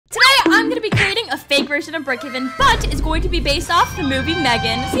fake version of Brookhaven, but it's going to be based off the movie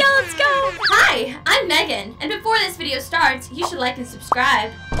M3GAN. So yeah, let's go. Hi, I'm Megan, and before this video starts, you should like and subscribe,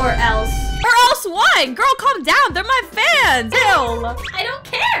 or else. Or else what? Girl, calm down. They're my fans. Ew. I don't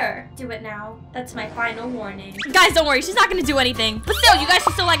care. Do it now. That's my final warning. Guys, don't worry. She's not going to do anything. But still, you guys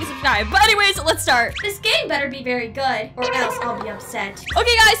should still like and subscribe. But anyways, let's start. This game better be very good, or else I'll be upset.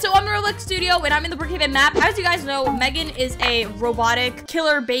 Okay, guys, so I'm in the Roblox studio, and I'm in the Brookhaven map. As you guys know, M3GAN is a robotic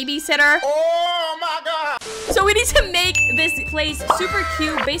killer babysitter. Oh my god! So we need to make this place super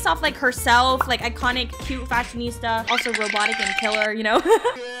cute, based off like herself, like iconic, cute fashionista, also robotic and killer, you know?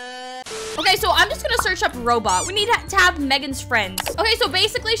 Okay, so I'm just gonna search up robot. We need to have M3GAN's friends. Okay, so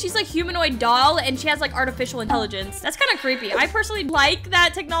basically she's like humanoid doll and she has like artificial intelligence. That's kind of creepy. I personally like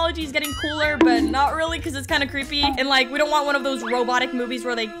that technology is getting cooler, but not really because it's kind of creepy. And like, we don't want one of those robotic movies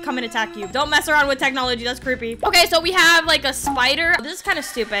where they come and attack you. Don't mess around with technology. That's creepy. Okay, so we have like a spider. This is kind of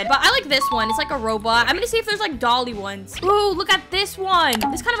stupid, but I like this one. It's like a robot. I'm gonna see if there's like dolly ones. Ooh, look at this one.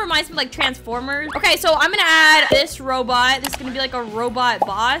 This kind of reminds me of like Transformers. Okay, so I'm gonna add this robot. This is gonna be like a robot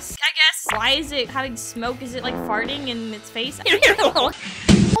boss, I guess. Why is it having smoke? Is it like farting in its face?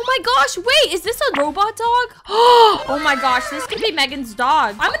 Oh my gosh, wait, is this a robot dog? Oh my gosh, this could be M3GAN's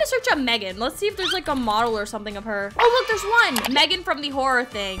dog. I'm gonna search up M3GAN. Let's see if there's like a model or something of her. Oh, look, there's one. M3GAN from the horror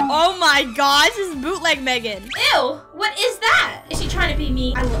thing. Oh my gosh, this is bootleg M3GAN. Ew, what is that? Is she trying to be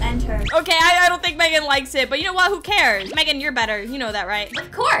me? I will end her. Okay, I don't think M3GAN likes it, but you know what? Who cares? M3GAN, you're better. You know that, right?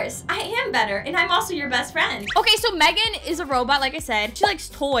 Of course, I am better, and I'm also your best friend. Okay, so M3GAN is a robot, like I said. She likes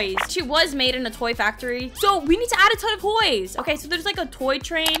toys. She was made in a toy factory. So we need to add a ton of toys. Okay, so there's like a toy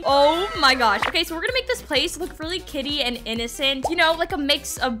train. Oh my gosh. Okay, so we're gonna make this place look really kitty and innocent. You know, like a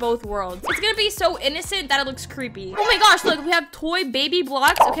mix of both worlds. It's gonna be so innocent that it looks creepy. Oh my gosh, look, we have toy baby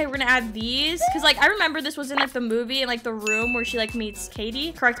blocks. Okay, we're gonna add these. Cause like, I remember this was in like the movie, in like the room where she like meets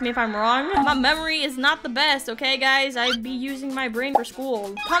Katie. Correct me if I'm wrong. My memory is not the best, okay guys? I'd be using my brain for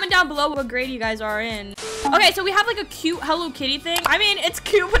school. Comment down below what grade you guys are in. Okay, so we have like a cute Hello Kitty thing. I mean, it's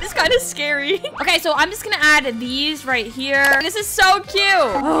cute, but it's kind of scary. Okay, so I'm just gonna add these right here. This is so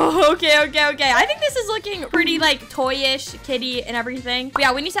cute. Oh, okay. I think this is looking pretty like toyish, kitty and everything. But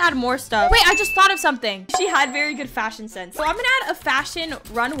yeah, we need to add more stuff. Wait, I just thought of something. She had very good fashion sense. So I'm gonna add a fashion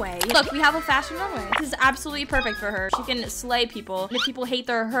runway. Look, we have a fashion runway. This is absolutely perfect for her. She can slay people. And if people hate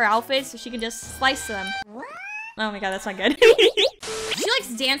her outfits, she can just slice them. Oh my god, that's not good. She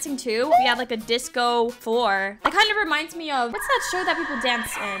likes dancing too. We have like a disco floor. That kind of reminds me of, what's that show that people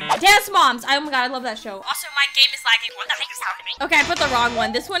dance in? Dance Moms. Oh my god, I love that show. Also, my game is lagging. What the heck is happening? Okay, I put the wrong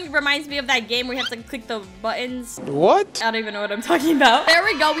one. This one reminds me of that game where you have to click the buttons. What? I don't even know what I'm talking about. There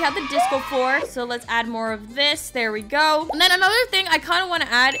we go. We have the disco floor. So let's add more of this. There we go. And then another thing I kind of want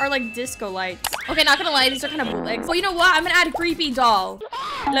to add are like disco lights. Okay, not gonna lie, these are kind of bootlegs. Oh, you know what? I'm gonna add a creepy doll.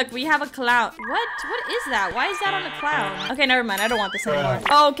 Look, we have a clown. What is that? Why is that on the clown? Okay, never mind. I don't want this anymore.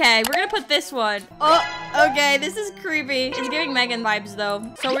 Okay, we're gonna put this one. Oh, okay. This is creepy. It's giving M3GAN vibes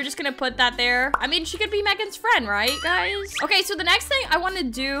though. So we're just gonna put that there. I mean, she could be M3GAN's friend, right, guys? Okay, so the next thing I want to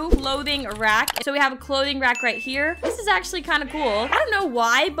do, clothing rack. So we have a clothing rack right here. This is actually kind of cool. I don't know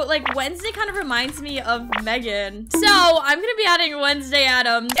why, but like Wednesday kind of reminds me of M3GAN. So I'm gonna be adding Wednesday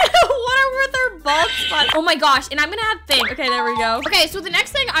Addams. What are with her bald spots? Oh my gosh, and I'm gonna add thing. Okay, there we go. Okay, so the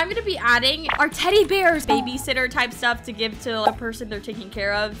next thing I'm gonna be adding are teddy bears, babysitter type stuff to give to the person they're taking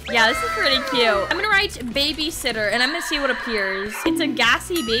care of. Yeah, this is pretty cute. I'm gonna write babysitter and I'm gonna see what appears. It's a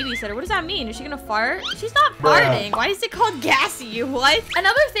gassy babysitter. What does that mean? Is she gonna fart? She's not farting. Why is it called gassy? What?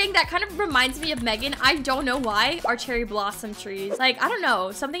 Another thing that kind of reminds me of M3GAN, I don't know why, are cherry blossom trees. Like, I don't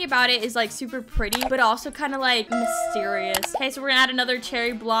know. Something about it is like super pretty, but also kind of like mysterious. Okay, so we're gonna add another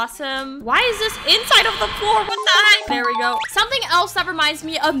cherry blossom. Why is this inside of the floor? What the heck? There we go. Something else that reminds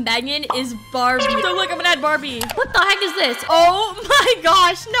me of M3GAN is Barbie. So look, I'm gonna add Barbie. What the heck is this? Oh my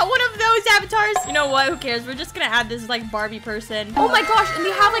gosh, not one of those avatars. You know what? Who cares? We're just gonna add this like Barbie person. Oh my gosh, and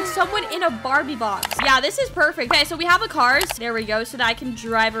we have like someone in a Barbie box. Yeah, this is perfect. Okay, so we have a cars. There we go, so that I can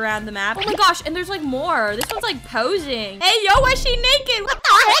drive around the map. Oh my gosh, and there's like more. This one's like posing. Hey, yo, why is she naked? What the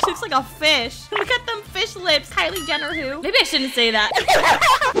heck? She looks like a fish. Look at them fish lips. Kylie Jenner who? Maybe I shouldn't say that.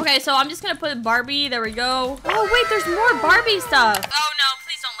 Okay, so I'm just gonna put Barbie. There we go. Oh wait, there's more Barbie stuff. Oh no,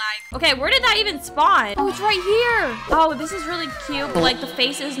 please don't lag. Okay, where did that even spawn? Oh, it's right here. Oh, this is really cute, but like the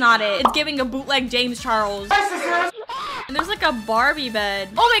face is not it. It's giving a bootleg James Charles. And there's like a Barbie bed.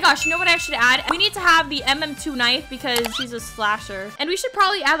 Oh my gosh, you know what I should add? We need to have the MM2 knife because she's a slasher. And we should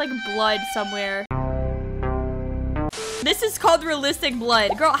probably add like blood somewhere. This is called realistic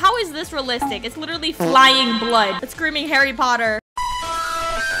blood. Girl, how is this realistic? It's literally flying blood. It's screaming Harry Potter.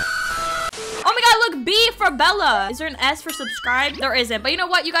 Oh my god, look, B for Bella. Is there an S for subscribe? There isn't. But you know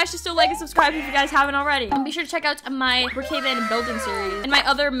what? You guys should still like and subscribe if you guys haven't already. And be sure to check out my Brookhaven building series and my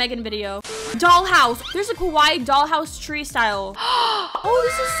other M3GAN video. Dollhouse. There's a kawaii dollhouse tree style. Oh,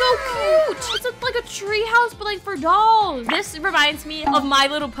 this is so cute. It's like a tree house, but like for dolls. This reminds me of My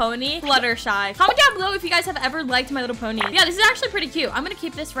Little Pony, Fluttershy. Comment down below if you guys have ever liked My Little Pony. Yeah, this is actually pretty cute. I'm gonna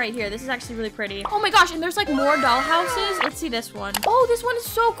keep this right here. This is actually really pretty. Oh my gosh, and there's like more dollhouses. Let's see this one. Oh, this one is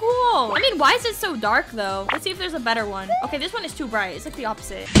so cool. I mean, why is it so dark though? Let's see if there's a better one. Okay, this one is too bright. It's like the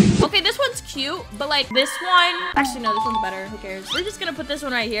opposite. Okay, this one's cute, but like this one, actually no, this one's better. Who cares? We're just gonna put this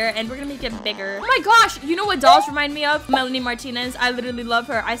one right here and we're gonna make it bigger. Oh my gosh, you know what dolls remind me of? Melanie Martinez. I literally love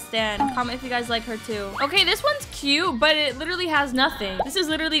her. I stan. Comment if you guys like her too. Okay, this one's cute, but it literally has nothing. This is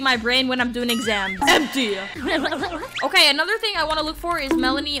literally my brain when I'm doing exams. Empty. Okay, another thing I want to look for is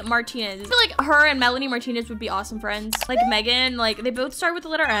Melanie Martinez. I feel like her and Melanie Martinez would be awesome friends. Like M3GAN, like they both start with the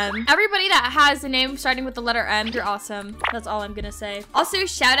letter M. Everybody that has the name starting with the letter M, you're awesome. That's all I'm gonna say. Also,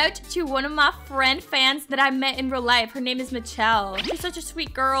 shout out to one of my fans that I met in real life. Her name is Michelle. She's such a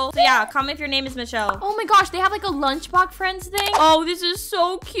sweet girl. So yeah, comment if your name is Michelle. Oh my gosh, they have like a lunchbox friends thing. Oh, this is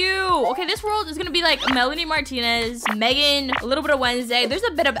so cute. Okay, this world is gonna be like Melanie Martinez, M3GAN, a little bit of Wednesday. There's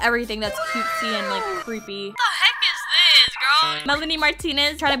a bit of everything that's cutesy and like creepy. What the heck is this, girl? Melanie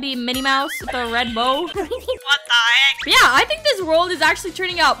Martinez trying to be Minnie Mouse with a red bow. What the heck? But yeah, I think this world is actually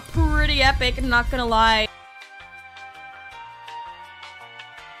turning out pretty epic, I'm not gonna lie.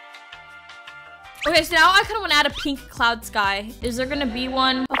 Okay, so now I kind of want to add a pink cloud sky. Is there gonna be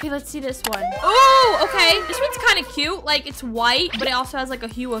one? Okay, let's see this one. Oh, okay. This one's kind of cute. Like, it's white, but it also has like a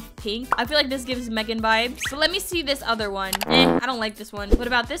hue of pink. I feel like this gives M3GAN vibes. So let me see this other one. I don't like this one. What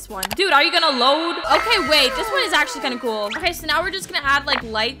about this one? Dude, are you gonna load? Okay, wait. This one is actually kind of cool. Okay, so now we're just gonna add like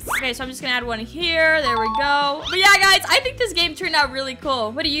lights. Okay, so I'm just gonna add one here. There we go. But yeah, guys, I think this game turned out really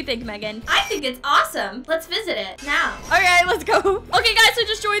cool. What do you think, M3GAN? I think it's awesome. Let's visit it now. Okay, let's go. Okay, guys, so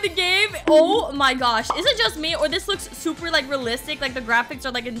just join the game. Oh my gosh, is it just me or this looks super like realistic? Like the graphics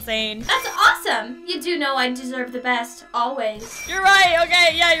are like insane. That's awesome. You do know I deserve the best, always. You're right.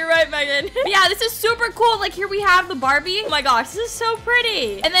 Okay, yeah, you're right, M3GAN. But yeah, this is super cool. Like here we have the Barbie. Oh my gosh, this is so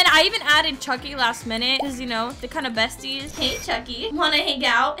pretty. And then I even added 𝐁𝐄𝐒 last minute because, you know, the kind of besties. Hey, 𝐁𝐄𝐒. Want to hang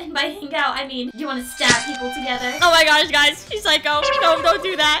out? And by hang out, I mean you want to stab people together. Oh my gosh, guys, she's psycho. No, don't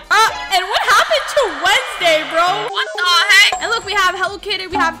do that. And what happened to Wednesday, bro? What the heck? And look, we have Hello Kitty,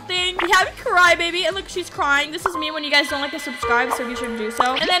 we have Thing, we have Crybaby, and look, she's crying. This is me when you guys don't like to subscribe, so be sure to do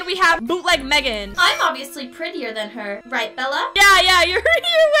so. And then we have Bootleg M3GAN. I'm obviously prettier than her, right, Bella? Yeah, you're way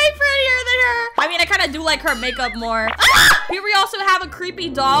prettier than her. I mean, I kind of do like her makeup more. Here we also have a creepy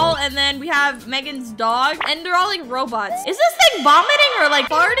doll, and then we have M3GAN's dog, and they're all like robots. Is this thing vomiting or like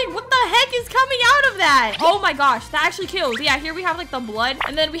farting? What the heck is coming out of that? Oh my gosh, that actually kills. Yeah, here we have like the blood,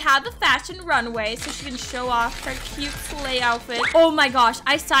 and then we have the fashion runway, so she can show off her cute sleigh outfit. Oh my gosh,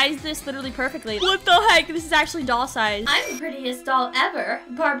 I sized this literally perfectly. What the heck? This is actually doll size. I'm the prettiest doll ever.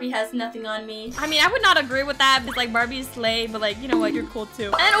 Barbie has nothing on me. I mean, I would not agree with that. It's like Barbie's sleigh, but like, you know what? You're cool too.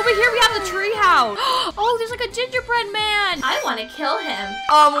 And then over here we have the tree house. Oh, there's like a gingerbread man. I want to kill him.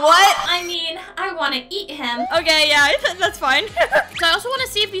 What? I mean, I want to eat him. Okay, yeah, that's fine. So I also want to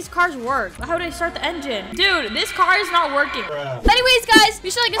see if these cars work. How do I start the engine? Dude, this car is not working. But anyways, guys, be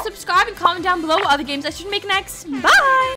sure to like and subscribe and comment down below what other games I should make next. Bye!